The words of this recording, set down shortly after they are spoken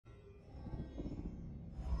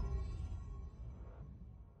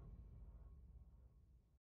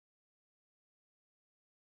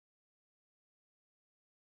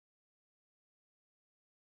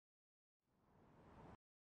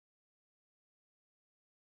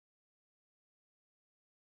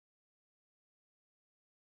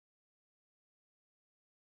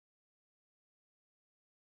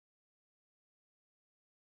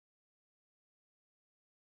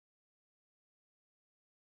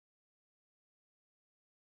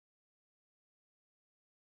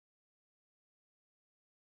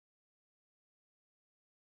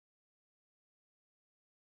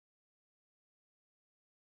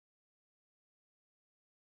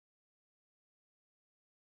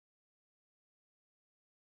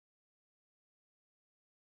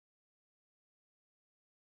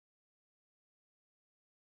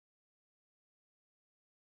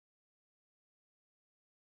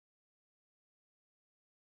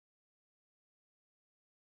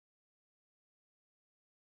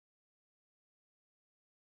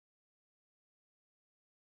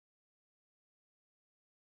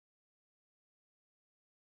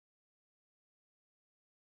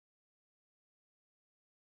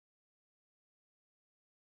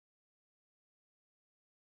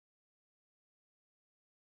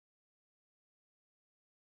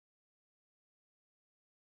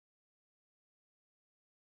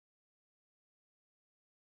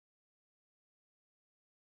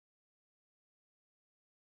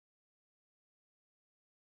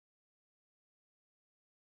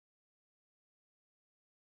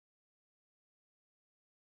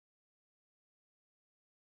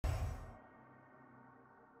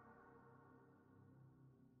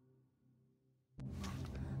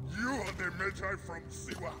Magi from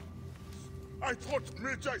Siwa. I thought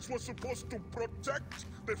Magi's were supposed to protect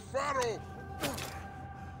the Pharaoh.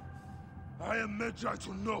 I am Magi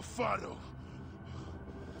to no Pharaoh.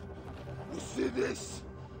 You see this?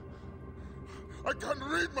 I can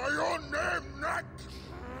read my own name, Nak!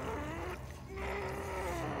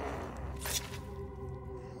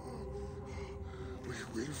 We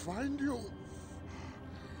will find you.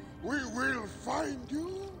 We will find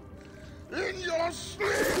you in your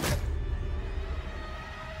sleep!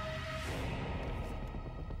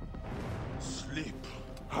 Sleep?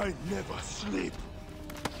 I never sleep.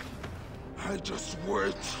 I just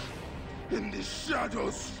wait in the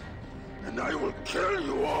shadows, and I will kill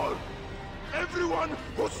you all. Everyone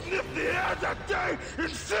who sniffed the air that day in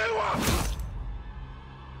Siwa!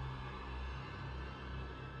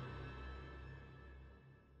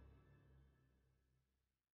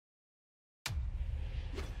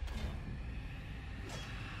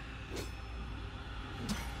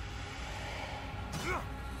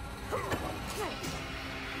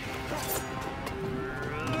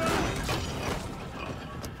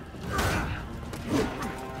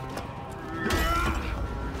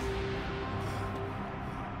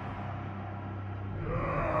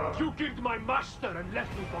 You killed my master and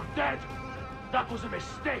left me for dead. That was a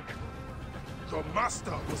mistake. Your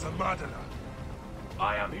master was a murderer.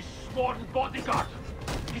 I am his sworn bodyguard.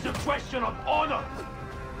 It's a question of honor.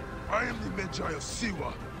 I am the Magi of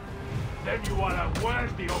Siwa. Then you are a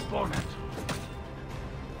worthy opponent.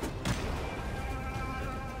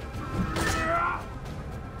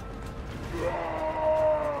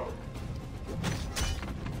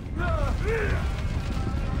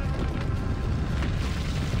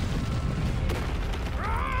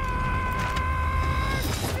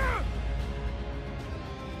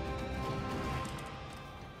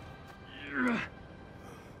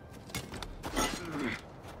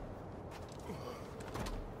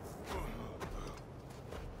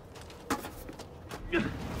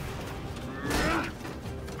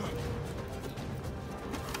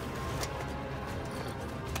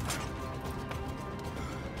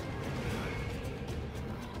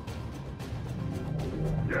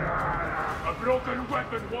 A broken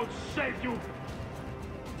weapon won't save you.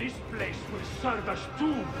 This place will serve as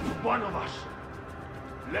tomb to one of us.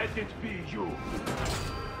 Let it be you.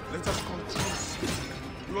 Let us come close.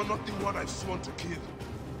 You are not the one I've sworn to kill.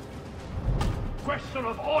 Question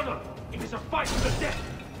of honor. It is a fight to the death.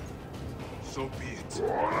 So be it.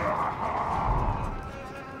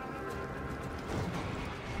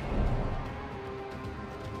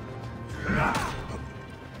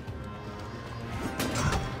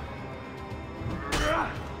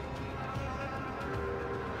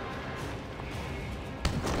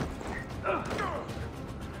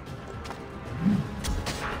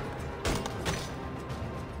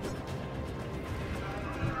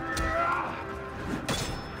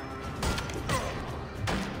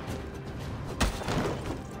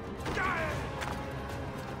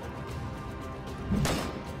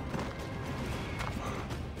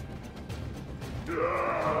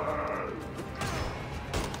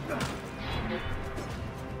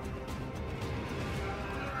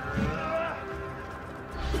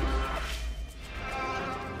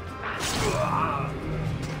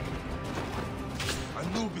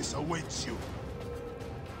 Anubis awaits you.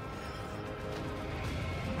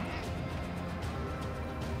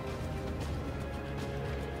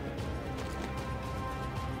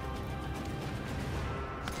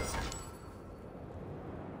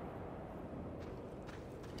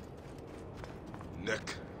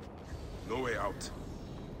 Neck. No way out.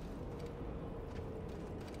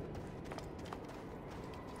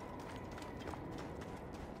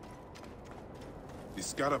 The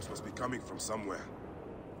scarabs must be coming from somewhere.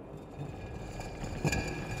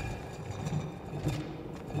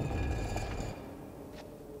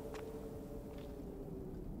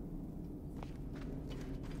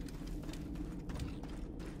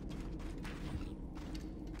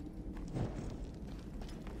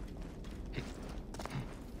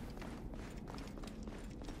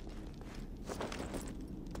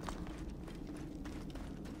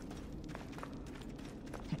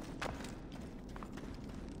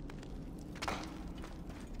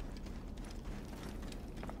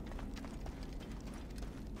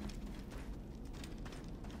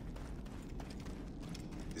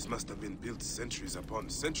 This must have been built centuries upon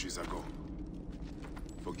centuries ago.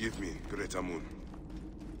 Forgive me, Greater Moon.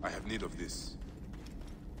 I have need of this.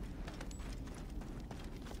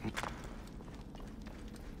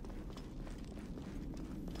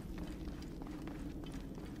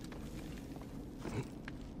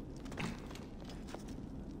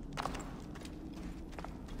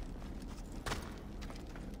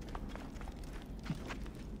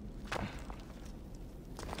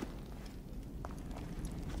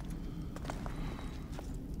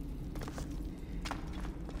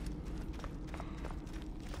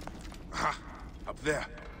 There.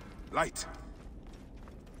 Light.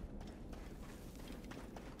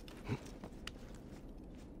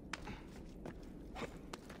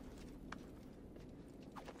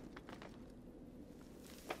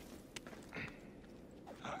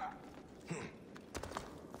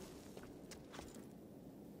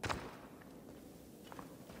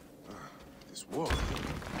 This wall.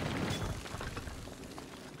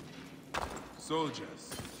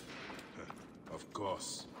 Soldiers. Of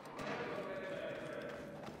course.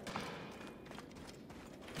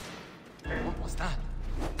 What was that?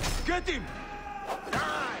 Get him!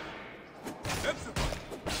 Die!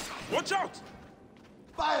 Watch out!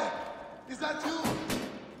 Fire! Is that you?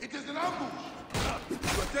 It is an ambush!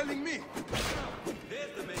 You are telling me?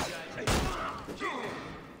 There's the main guy. Kill him!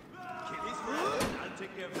 Kill his friend. I'll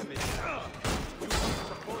take care of the main guy. You are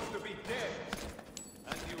supposed to be dead.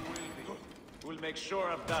 And you will be. We'll make sure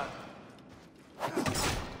of that.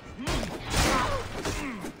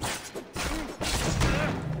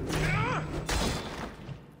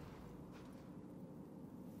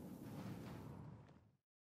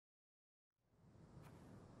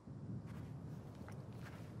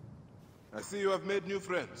 I see you have made new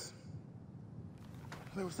friends.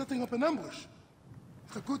 They were setting up an ambush.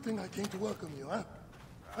 It's a good thing I came to welcome you, huh?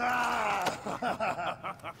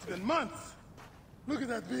 Ah! It's been months. Look at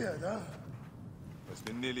that beard, huh? It's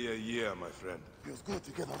been nearly a year, my friend. Feels good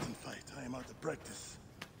to get out and fight. I am out of practice.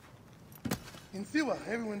 In Siwa,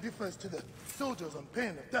 everyone differs to the soldiers on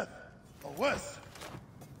pain of death, or worse.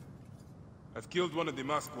 I've killed one of the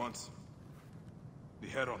masked ones. The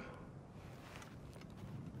Heron.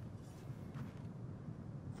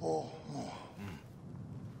 4 more.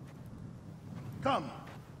 Come.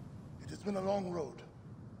 It has been a long road.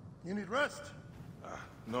 You need rest?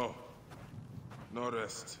 No. No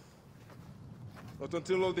rest. Not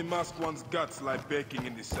until all the masked one's guts lie baking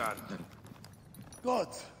in the sand.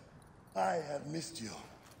 Gods, I have missed you.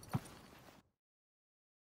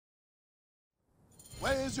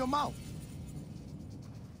 Where is your mouth?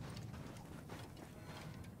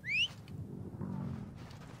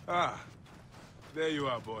 Ah. There you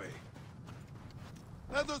are, boy.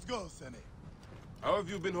 Let us go, Sene. How have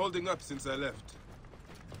you been holding up since I left?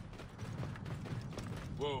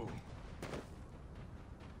 Whoa.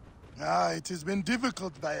 It has been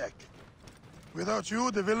difficult, Bayek. Without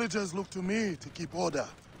you, the villagers look to me to keep order.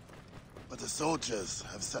 But the soldiers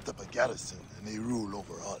have set up a garrison, and they rule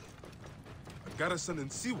over all. A garrison in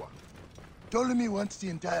Siwa? Ptolemy wants the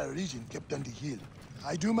entire region kept on the hill.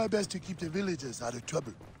 I do my best to keep the villagers out of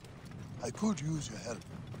trouble. I could use your help.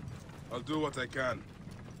 I'll do what I can.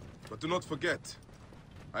 But do not forget,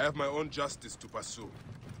 I have my own justice to pursue.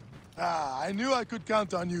 I knew I could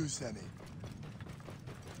count on you, Sene.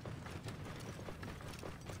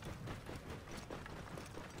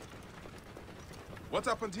 What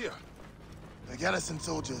happened here? The garrison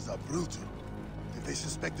soldiers are brutal. If they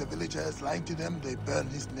suspect a villager is lying to them, they burn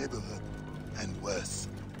his neighborhood. And worse.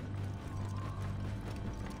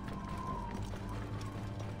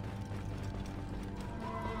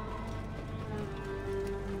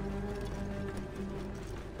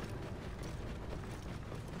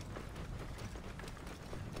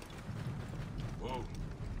 Whoa.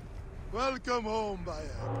 Welcome home,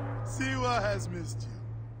 Bayek. Siwa has missed you.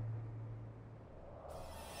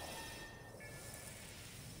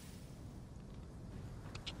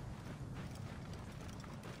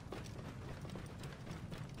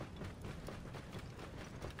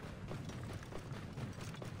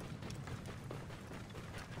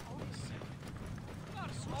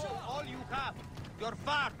 All you have. Your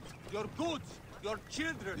farms, your goods, your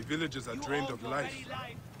children. The villagers are drained of life.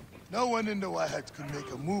 No one in the Wahat could make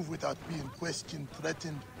a move without being questioned,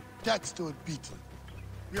 threatened, taxed, or beaten.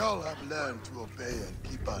 We all have learned to obey and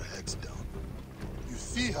keep our heads down. You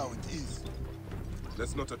see how it is.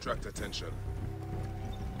 Let's not attract attention.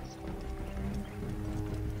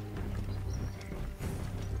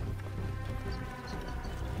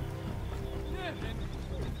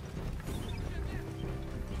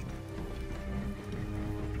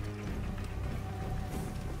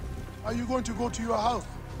 Are you going to go to your house?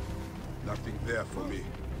 Nothing there for me.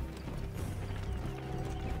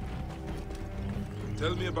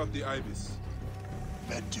 Tell me about the Ibis.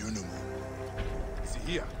 Medunamu. Is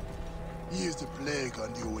he here? He is the plague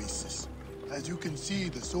on the oasis. As you can see,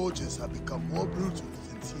 the soldiers have become more brutal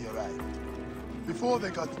since he arrived. Before they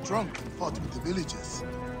got drunk and fought with the villagers.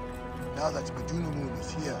 Now that Medunamu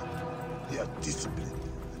is here, they are disciplined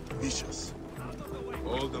and vicious.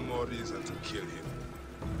 All the more reason to kill him.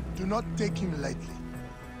 Do not take him lightly.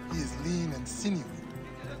 He is lean and sinewy,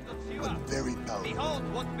 but very powerful. Behold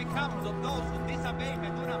what becomes of those who disobey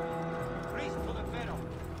Medunamu. Priest to the faith.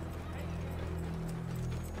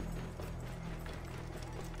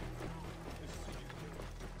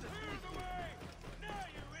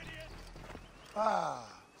 Ah,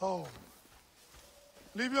 home.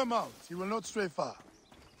 Leave your mount. He will not stray far.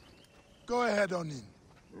 Go ahead on in.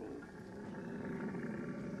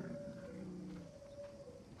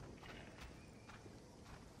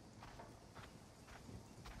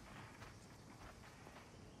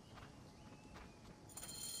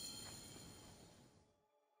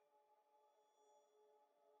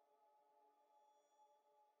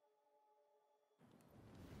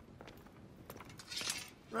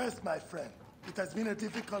 Rest, my friend. It has been a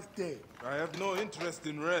difficult day. I have no interest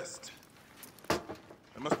in rest.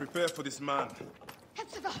 I must prepare for this man.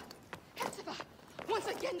 Hepzibah! Hepzibah! Once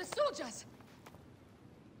again, the soldiers!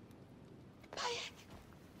 Bayek!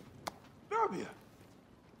 Rabia!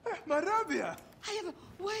 My Rabia! I am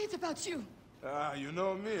worried about you. Ah, you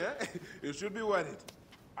know me, eh? You should be worried.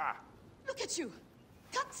 Ah, Look at you.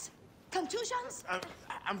 Cuts? Contusions?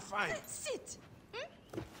 I'm fine. Sit.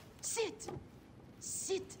 Hmm? Sit.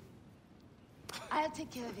 Sit. I'll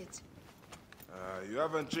take care of it. You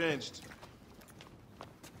haven't changed.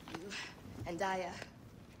 You and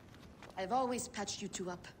I've always patched you two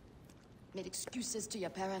up. Made excuses to your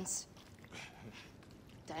parents.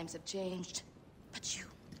 Times have changed, but you,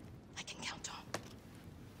 I can count on.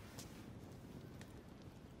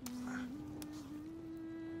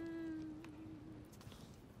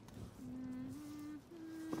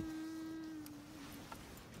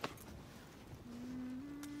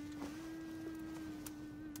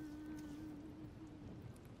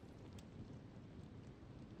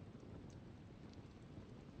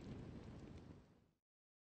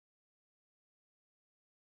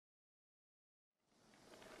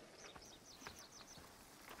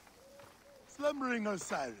 Slumbering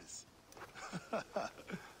Osiris.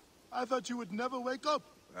 I thought you would never wake up.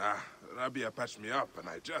 Ah, Rabia patched me up and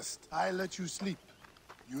I let you sleep.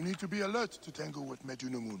 You need to be alert to tangle with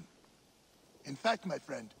Medunamun. In fact, my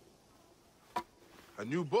friend, A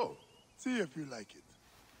new bow? see if you like it.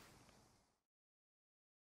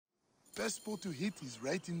 Best spot to hit is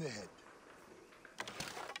right in the head.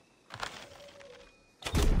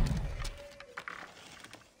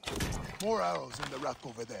 More arrows in the rack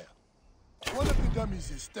over there. One of the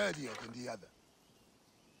dummies is sturdier than the other.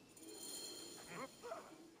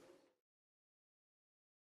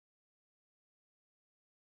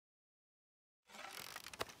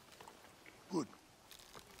 Good.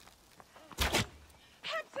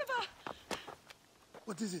 Hepzibah!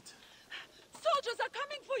 What is it? Soldiers are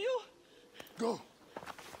coming for you! Go.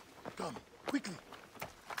 Come, quickly.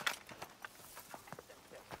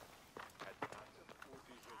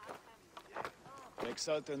 Make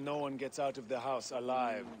certain no one gets out of the house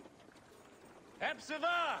alive.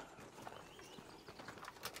 Hepzibah!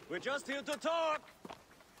 We're just here to talk!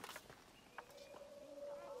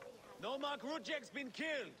 Nomarch Rujek's been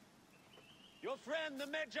killed. Your friend, the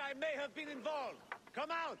Medjay, may have been involved. Come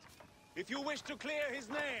out, if you wish to clear his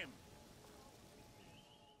name.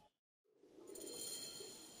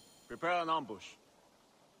 Prepare an ambush.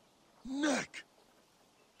 Neck!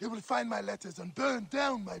 They will find my letters and burn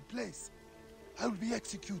down my place. I will be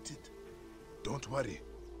executed. Don't worry.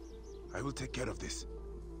 I will take care of this.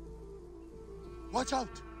 Watch out!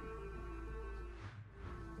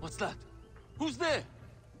 What's that? Who's there?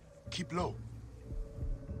 Keep low.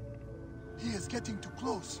 He is getting too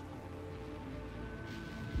close.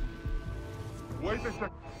 Wait a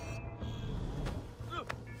sec.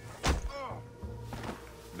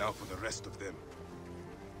 Now for the rest of them.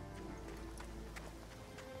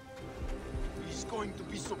 He's going to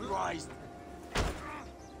be surprised.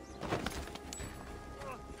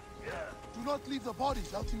 Do not leave the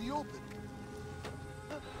bodies out in the open.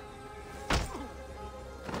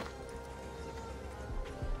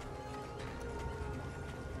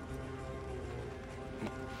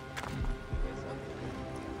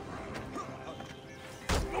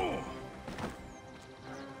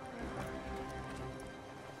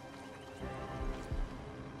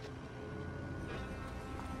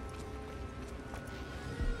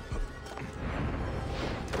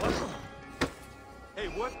 Hey,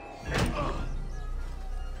 what?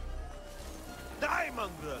 Die,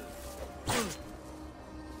 mongrel!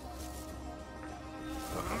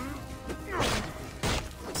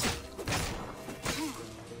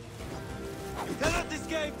 You cannot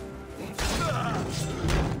escape!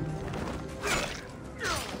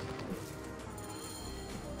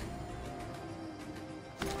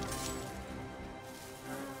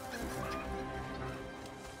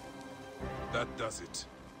 That does it.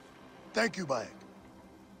 Thank you, Bayek.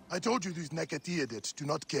 I told you these Nekatiadids do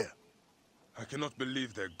not care. I cannot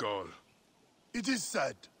believe their gall. It is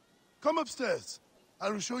sad. Come upstairs. I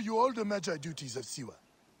will show you all the Magi duties of Siwa.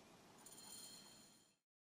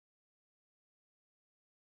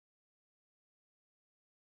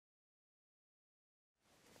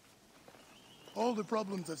 All the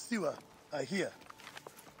problems of Siwa are here.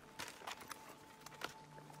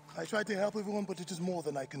 I try to help everyone, but it is more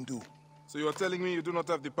than I can do. So you are telling me you do not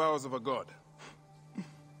have the powers of a god?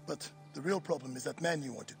 But the real problem is that man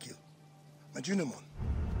you want to kill. Majunimon.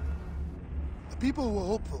 The people were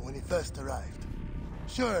hopeful when he first arrived.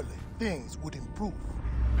 Surely, things would improve.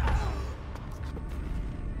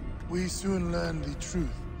 We soon learned the truth,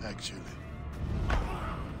 actually.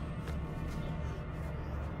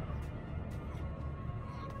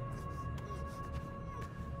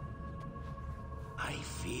 I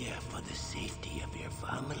fear for the safety of your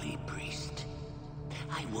family, priest.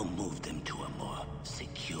 I will move them to a more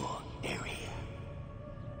secure area.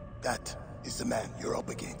 That is the man you're up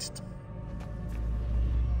against.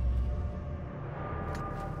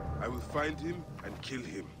 I will find him and kill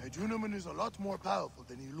him. Majunimon is a lot more powerful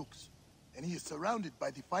than he looks. And he is surrounded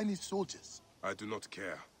by the finest soldiers. I do not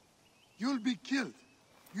care. You'll be killed.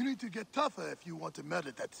 You need to get tougher if you want to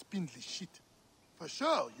murder that spindly shit. For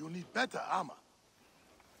sure, you'll need better armor.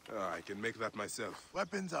 I can make that myself.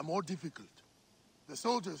 Weapons are more difficult. The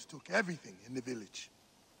soldiers took everything in the village.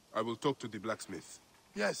 I will talk to the blacksmith.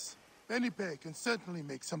 Yes, Benipe can certainly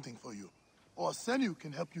make something for you. Or Senu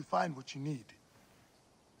can help you find what you need.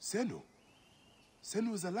 Senu?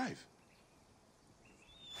 Senu is alive.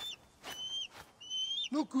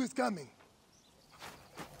 Look who is coming.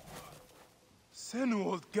 Senu,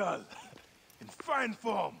 old girl. In fine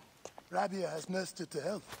form. Rabia has nursed her to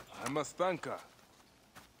health. I must thank her.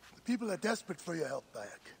 The people are desperate for your help,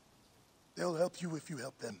 Bayek. They'll help you if you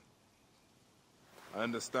help them. I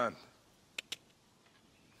understand.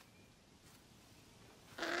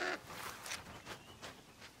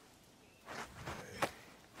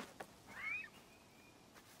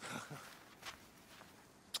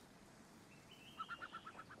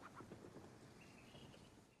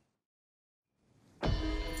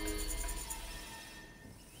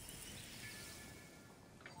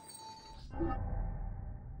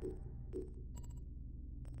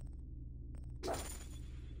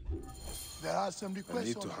 There are some I requests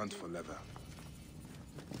need on to the hunt table. for leather.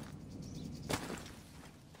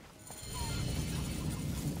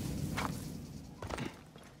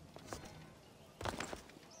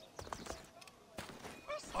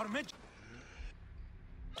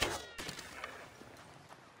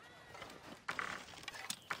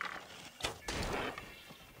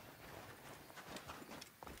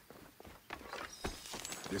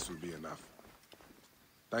 This will be enough.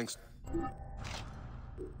 Thanks.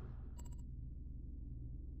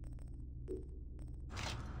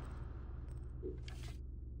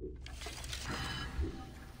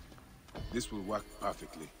 This will work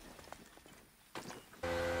perfectly.